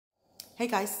Hey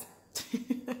guys.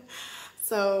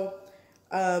 So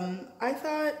I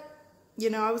thought,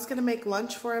 I was gonna make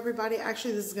lunch for everybody.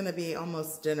 Actually, this is gonna be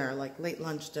almost dinner, like late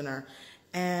lunch dinner.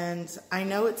 And I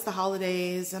know it's the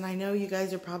holidays, and I know you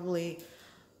guys are probably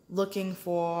looking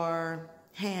for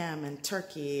ham and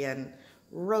turkey and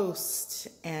roast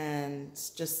and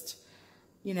just,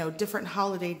 different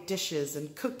holiday dishes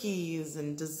and cookies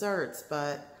and desserts,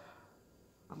 but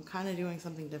I'm kind of doing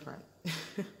something different.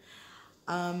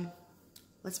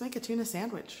 Let's make a tuna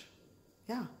sandwich.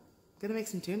 Yeah, I'm gonna make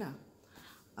some tuna.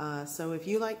 So if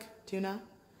you like tuna,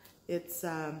 it's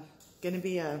gonna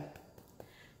be a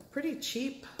pretty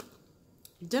cheap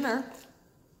dinner.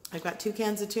 I've got 2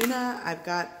 cans of tuna, I've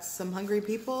got some hungry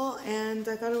people, and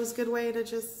I thought it was a good way to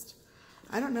just,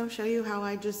 show you how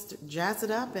I just jazz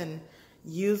it up and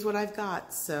use what I've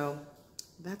got. So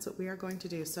that's what we are going to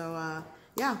do. So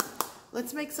yeah,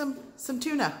 let's make some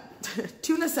tuna.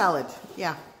 Tuna salad,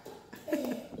 yeah.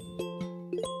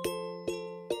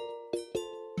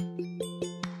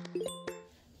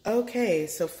 Okay,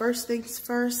 so first things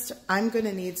first, I'm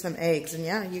gonna need some eggs. And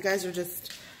yeah, you guys are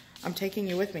I'm taking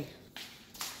you with me.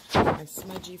 My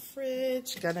smudgy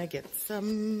fridge, gonna get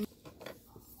some.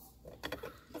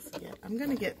 I'm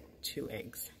gonna get 2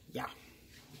 eggs, yeah.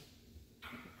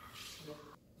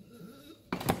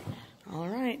 All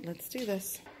right, let's do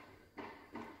this.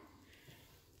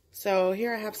 So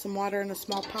here I have some water in a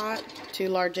small pot, 2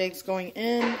 large eggs going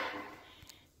in,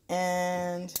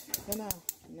 and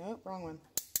nope, wrong one.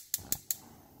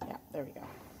 Yeah, there we go.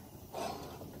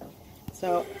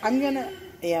 So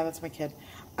yeah, that's my kid.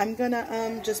 I'm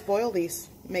gonna just boil these,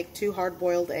 make 2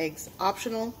 hard-boiled eggs.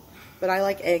 Optional, but I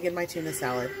like egg in my tuna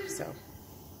salad, so.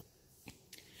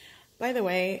 By the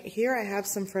way, here I have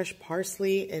some fresh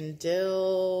parsley and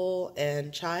dill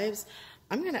and chives.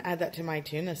 I'm gonna add that to my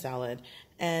tuna salad.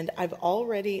 And I've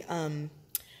already kind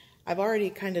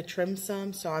of trimmed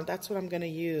some, so that's what I'm gonna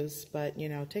use. But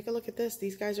take a look at this.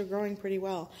 These guys are growing pretty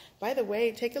well. By the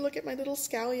way, take a look at my little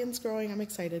scallions growing. I'm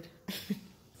excited.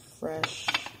 Fresh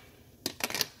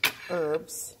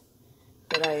herbs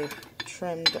that I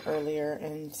trimmed earlier,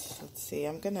 and let's see.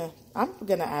 I'm gonna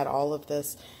add all of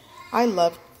this. I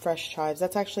love fresh chives.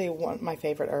 That's actually my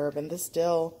favorite herb. And this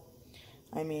dill,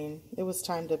 it was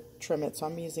time to trim it, so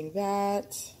I'm using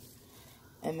that.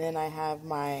 And then I have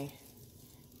my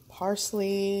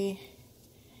parsley,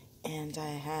 and I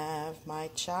have my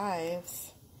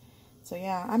chives. So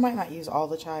yeah, I might not use all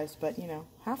the chives, but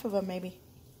half of them maybe.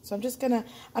 So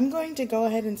I'm going to go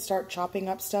ahead and start chopping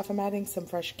up stuff. I'm adding some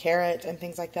fresh carrot and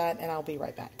things like that, and I'll be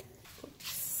right back.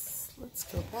 Oops, let's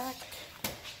go back.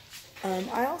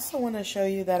 I also want to show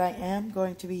you that I am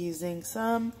going to be using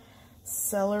some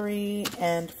celery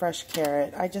and fresh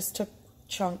carrot. I just took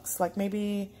chunks, like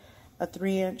maybe a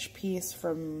 3-inch piece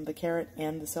from the carrot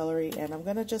and the celery, and I'm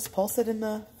gonna just pulse it in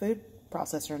the food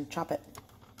processor and chop it.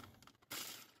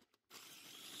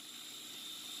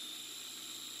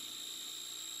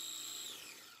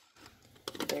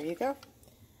 There you go.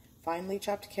 Finely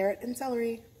chopped carrot and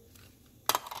celery.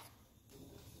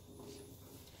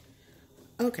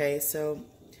 Okay, so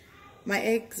my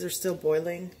eggs are still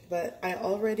boiling, but I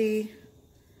already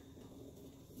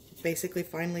basically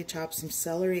finely chopped some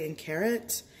celery and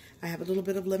carrot. I have a little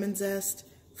bit of lemon zest,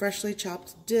 freshly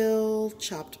chopped dill,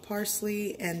 chopped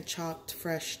parsley, and chopped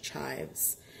fresh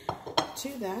chives. To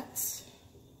that,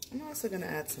 I'm also going to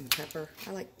add some pepper.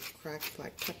 I like cracked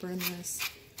black pepper in this.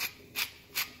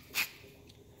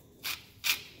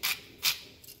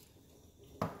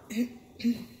 And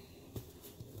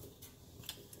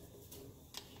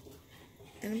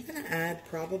I'm going to add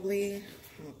probably,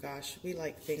 oh gosh, we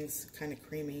like things kind of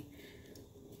creamy.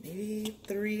 Maybe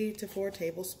 3 to 4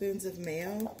 tablespoons of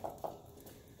mayo.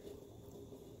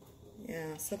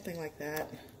 Yeah, something like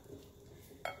that.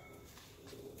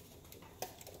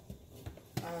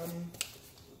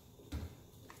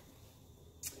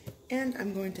 And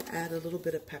I'm going to add a little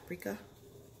bit of paprika.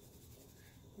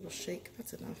 A little shake,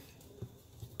 that's enough.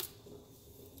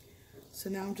 So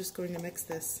now I'm just going to mix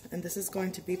this, and this is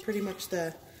going to be pretty much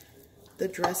the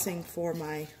dressing for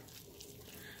my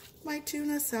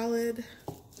tuna salad.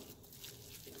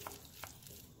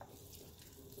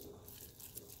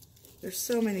 There's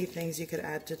so many things you could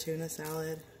add to tuna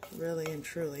salad, really and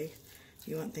truly.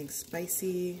 You want things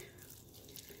spicy.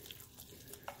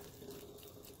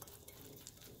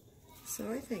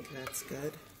 So I think that's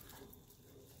good.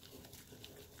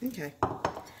 Okay.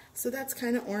 So that's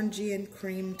kind of orangey and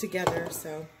cream together,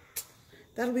 so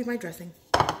that'll be my dressing.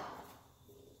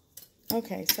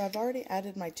 Okay, so I've already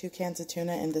added my 2 cans of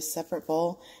tuna in this separate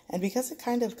bowl, and because it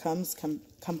kind of comes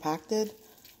compacted,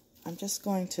 I'm just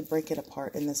going to break it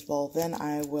apart in this bowl. Then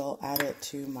I will add it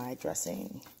to my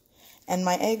dressing. And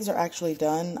my eggs are actually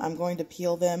done. I'm going to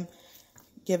peel them,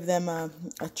 give them a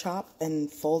chop,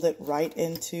 and fold it right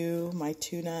into my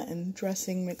tuna and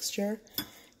dressing mixture.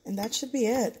 And that should be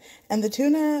it. And the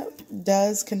tuna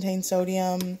does contain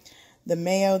sodium. The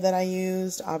mayo that I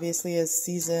used obviously is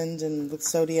seasoned and with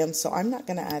sodium, so I'm not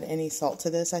going to add any salt to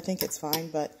this. I think it's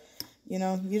fine, but you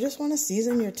know, you just want to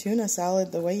season your tuna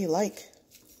salad the way you like.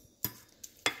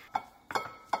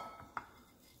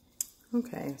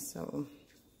 Okay, so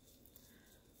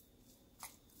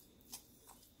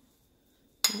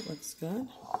that looks good.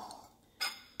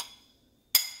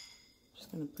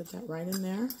 Just going to put that right in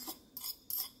there.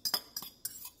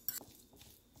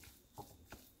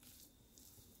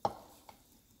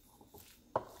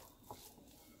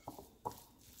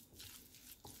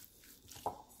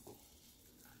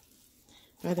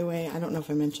 By the way, I don't know if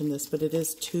I mentioned this, but it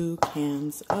is 2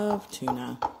 cans of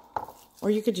tuna. Or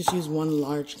you could just use 1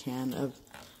 large can of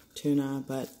tuna,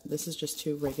 but this is just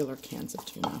 2 regular cans of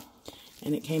tuna.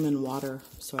 And it came in water,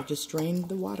 so I just drained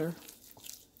the water.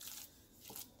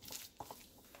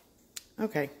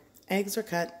 Okay, eggs are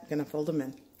cut. I'm gonna fold them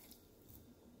in.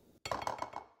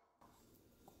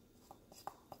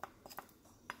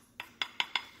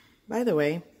 By the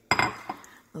way,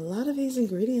 a lot of these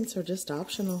ingredients are just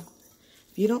optional.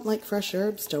 If you don't like fresh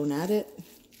herbs, don't add it.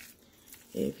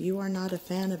 If you are not a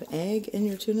fan of egg in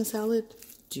your tuna salad,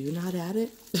 do not add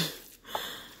it.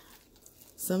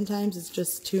 Sometimes it's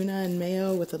just tuna and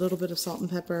mayo with a little bit of salt and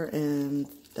pepper, and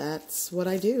that's what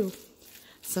I do.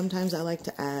 Sometimes I like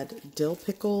to add dill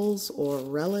pickles or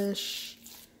relish,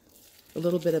 a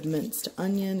little bit of minced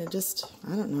onion. It just,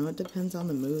 I don't know, it depends on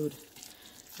the mood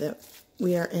that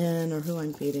we are in or who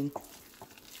I'm feeding.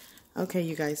 Okay,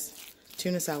 you guys,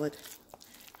 tuna salad.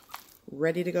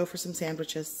 Ready to go for some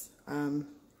sandwiches.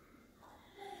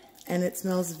 And it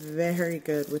smells very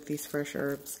good with these fresh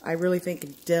herbs. I really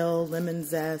think dill, lemon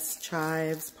zest,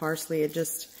 chives, parsley,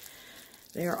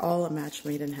 they are all a match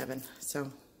made in heaven.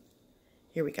 So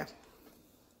here we go.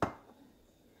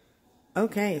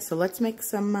 Okay, so let's make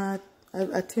some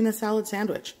a tuna salad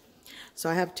sandwich. So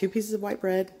I have 2 pieces of white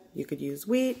bread. You could use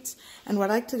wheat. And what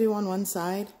I like to do on one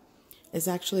side is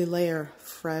actually layer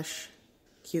fresh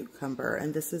cucumber.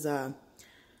 And this is an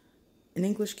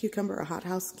English cucumber, a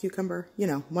hothouse cucumber, you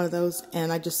know, one of those.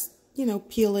 And I just, you know,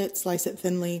 peel it, slice it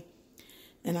thinly,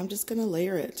 and I'm just going to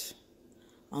layer it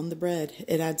on the bread.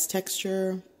 It adds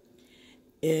texture.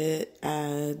 It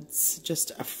adds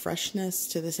just a freshness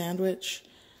to the sandwich.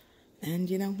 And,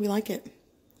 you know, we like it.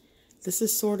 This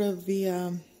is sort of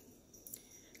the,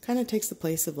 kind of takes the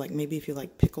place of, like, maybe if you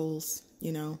like pickles,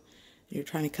 you know, you're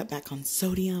trying to cut back on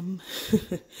sodium,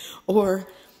 or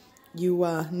you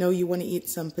know you want to eat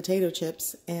some potato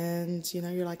chips, and, you know,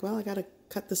 you're like, well, I got to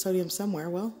cut the sodium somewhere.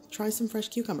 Well, try some fresh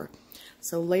cucumber.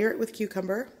 So layer it with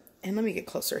cucumber, and let me get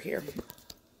closer here.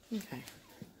 Okay.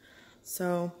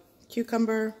 So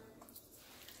cucumber.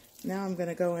 Now I'm going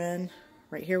to go in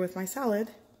right here with my salad,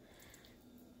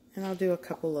 and I'll do a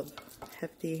couple of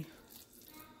hefty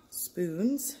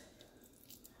spoons.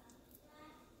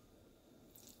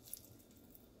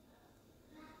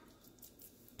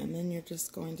 And then you're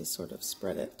just going to sort of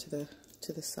spread it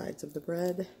to the sides of the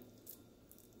bread.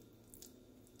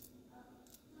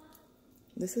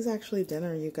 This is actually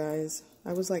dinner, you guys.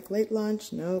 I was like, late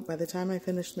lunch? No, by the time I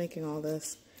finished making all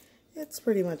this, it's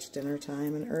pretty much dinner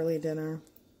time, an early dinner.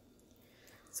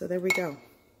 So there we go.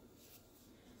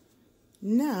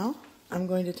 Now, I'm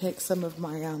going to take some of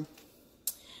my,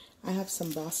 I have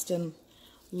some Boston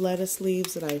lettuce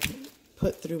leaves that I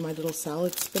put through my little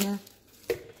salad spinner.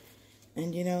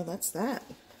 And, you know, that's that.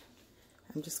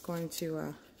 I'm just going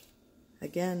to,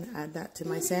 again, add that to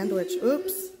my sandwich.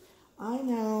 Oops. I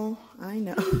know.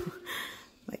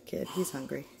 My kid, he's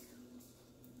hungry.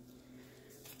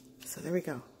 So there we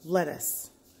go.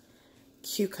 Lettuce,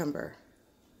 cucumber,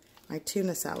 my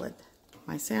tuna salad.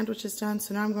 My sandwich is done.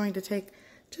 So now I'm going to take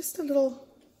just a little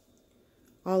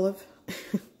olive,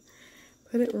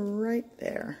 put it right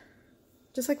there,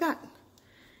 just like that.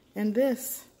 And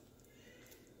this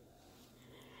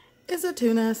is a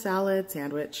tuna salad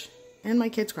sandwich. And my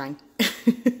kid's crying.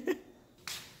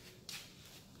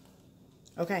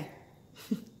 Okay.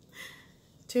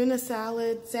 Tuna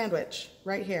salad sandwich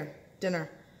right here, dinner.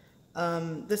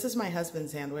 This is my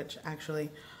husband's sandwich,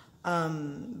 actually.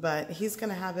 But he's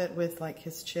gonna have it with like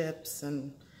his chips,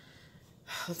 and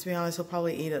let's be honest, he'll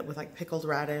probably eat it with like pickled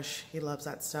radish. He loves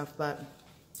that stuff, but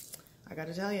I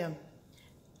gotta tell you,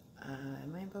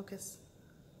 am I in focus?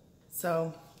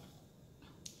 So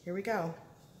here we go.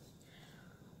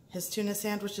 His tuna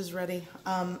sandwich is ready.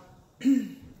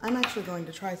 I'm actually going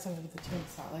to try some of the tuna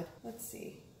salad. Let's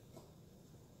see.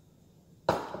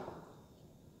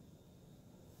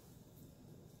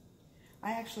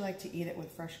 I actually like to eat it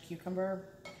with fresh cucumber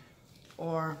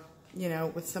or, you know,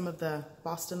 with some of the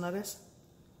Boston lettuce.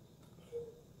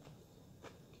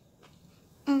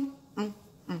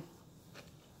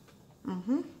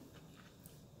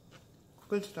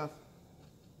 Good stuff.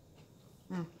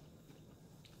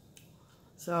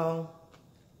 So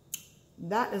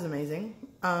that is amazing.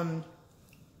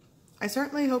 I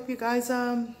certainly hope you guys,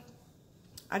 I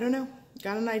don't know,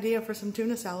 got an idea for some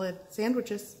tuna salad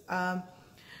sandwiches.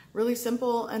 Really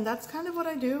simple, and that's kind of what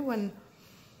I do when,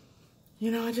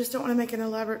 you know, I just don't want to make an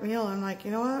elaborate meal. I'm like,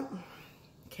 you know what?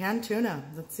 Canned tuna.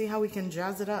 Let's see how we can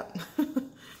jazz it up.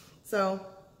 So,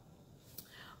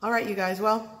 all right, you guys.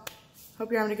 Well,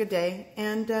 hope you're having a good day,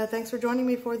 and thanks for joining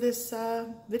me for this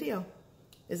video.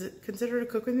 Is it considered a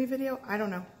cook with me video? I don't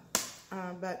know.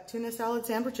 But tuna salad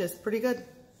sandwiches, pretty good.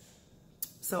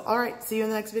 So, all right, see you in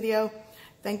the next video.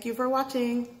 Thank you for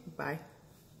watching. Bye.